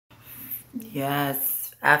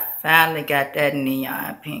Yes, I finally got that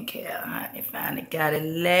neon pink hair, honey. Finally got it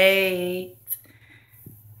laid.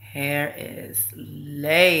 Hair is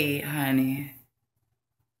laid, honey.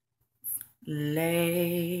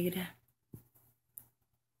 Laid.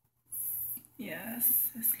 Yes,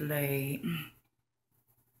 it's laid.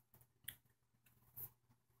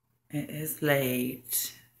 It is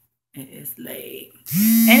late. It is late.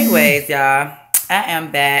 Anyways, y'all, I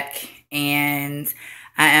am back and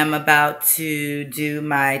I am about to do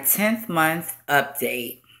my 10th month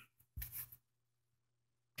update.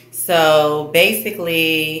 So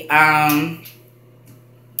basically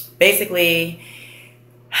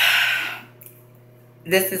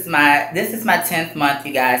this is my 10th month,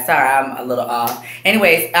 you guys. Sorry, I'm a little off.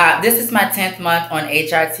 Anyways, this is my 10th month on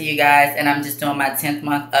HRT, you guys, and I'm just doing my 10th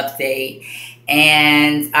month update.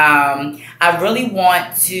 And I really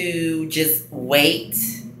want to just wait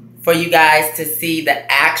for you guys to see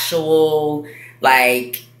the actual,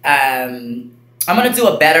 like, I'm gonna do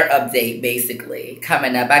a better update basically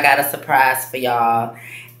coming up. I got a surprise for y'all.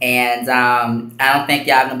 And I don't think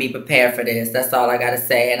y'all gonna be prepared for this. That's all I gotta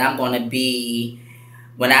say. And I'm gonna be,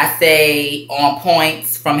 when I say on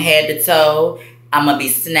points from head to toe, I'm gonna be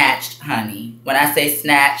snatched, honey. When I say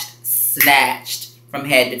snatched, snatched from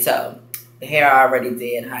head to toe. The hair I already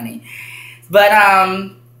did, honey. But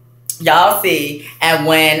y'all see. And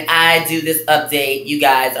when I do this update, you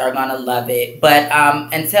guys are gonna love it. But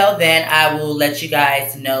until then, I will let you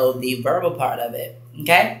guys know the verbal part of it.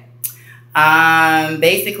 Okay?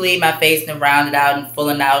 Basically my face and rounded out and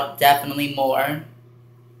fulling out definitely more.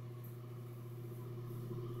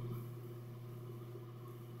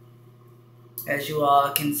 As you all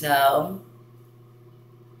can tell.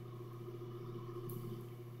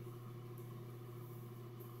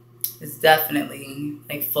 It's definitely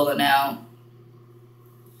like fulling out.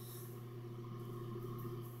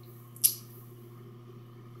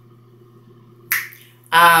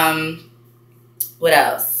 Um, what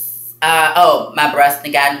else? Oh, my breasts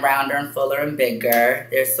have gotten rounder and fuller and bigger.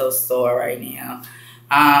 They're so sore right now.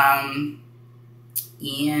 And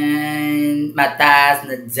my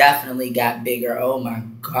thighs definitely got bigger. Oh my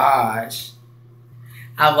gosh.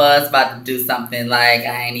 I was about to do something like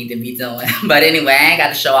I ain't need to be doing. But anyway, I ain't got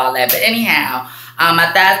to show all that. But anyhow,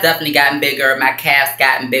 my thighs definitely gotten bigger. My calves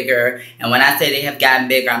gotten bigger. And when I say they have gotten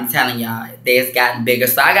bigger, I'm telling y'all, they have gotten bigger.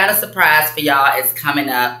 So I got a surprise for y'all. It's coming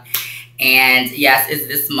up. And yes, it's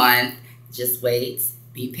this month. Just wait.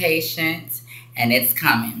 Be patient. And it's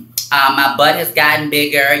coming. My butt has gotten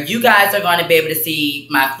bigger. You guys are going to be able to see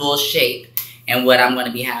my full shape and what I'm going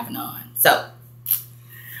to be having on. So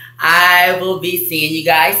I will be seeing you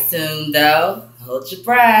guys soon, though. Hold your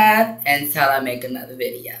breath until I make another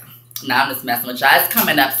video. Now I'm just messing with y'all. It's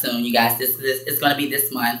coming up soon, you guys. This it's going to be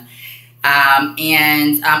this month. Other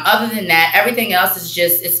than that, everything else is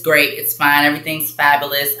just, it's great. It's fine. Everything's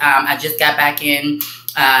fabulous. I just got back in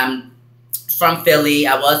from Philly.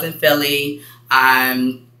 I was in Philly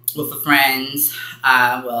with a friend.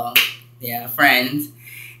 Friends.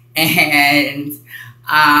 And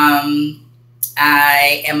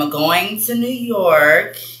I am going to New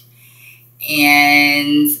York,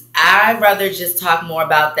 and I'd rather just talk more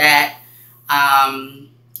about that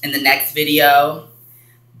in the next video.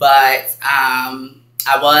 But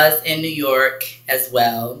I was in New York as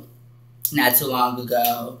well not too long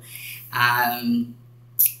ago. And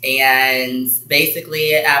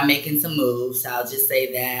basically, I'm making some moves. I'll just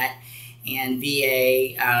say that. And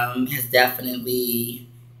VA has definitely,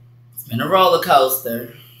 it's been a roller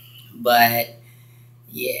coaster. But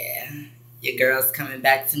yeah, your girl's coming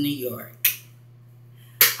back to New York.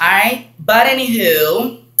 All right. But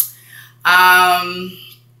anywho, I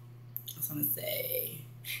was gonna say,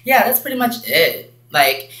 yeah, that's pretty much it.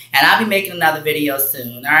 Like, and I'll be making another video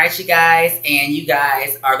soon. All right, you guys, and you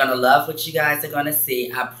guys are gonna love what you guys are gonna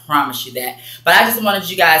see. I promise you that. But I just wanted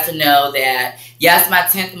you guys to know that yes, my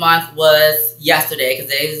 10th month was yesterday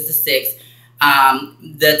because today is the 6th.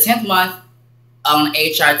 The 10th month on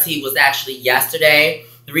HRT was actually yesterday.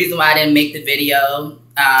 The reason why I didn't make the video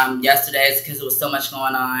yesterday is because there was so much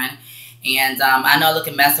going on. And I know I look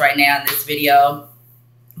a mess right now in this video,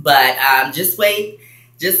 but just wait.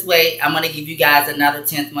 Just wait. I'm going to give you guys another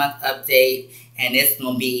 10th month update, and it's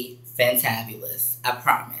going to be fantabulous. I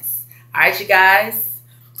promise. All right, you guys.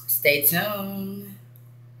 Stay tuned.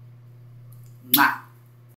 Mwah.